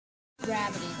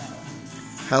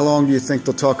How long do you think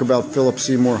they'll talk about Philip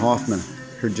Seymour Hoffman,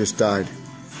 who just died?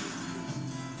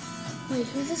 Wait,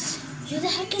 who the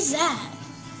heck is that?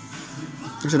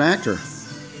 He's an actor.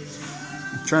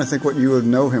 I'm trying to think what you would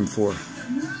know him for.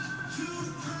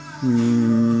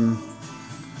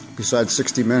 Besides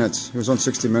 60 Minutes. He was on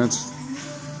 60 Minutes.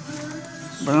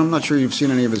 But I'm not sure you've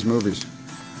seen any of his movies.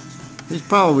 He's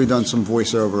probably done some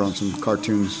voiceover on some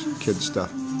cartoons, kids stuff.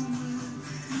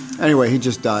 Anyway, he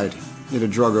just died. He had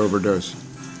a drug overdose.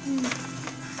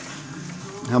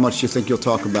 How much do you think you'll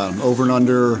talk about him? Over and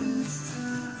under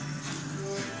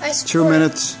 2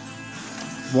 minutes?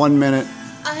 1 minute?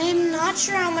 I'm not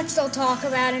sure how much they'll talk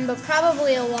about him, but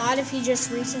probably a lot if he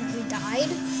just recently died.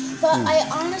 But I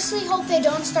honestly hope they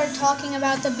don't start talking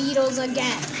about the Beatles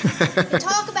again. They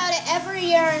talk about it every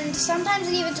year, and sometimes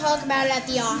they even talk about it at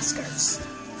the Oscars.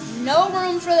 No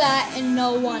room for that, and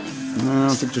no winning. I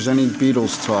don't think there's any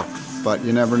Beatles talk, but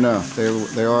you never know.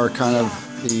 They are kind of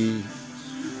the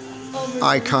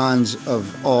icons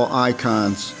of all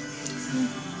icons.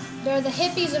 They're the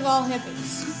hippies of all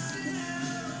hippies.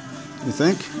 You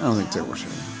think? I don't think they were.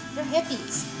 They're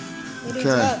hippies. They do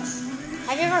drugs.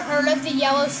 Have you ever heard of the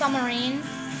Yellow Submarine?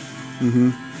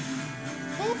 Mm-hmm.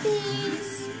 Hippies.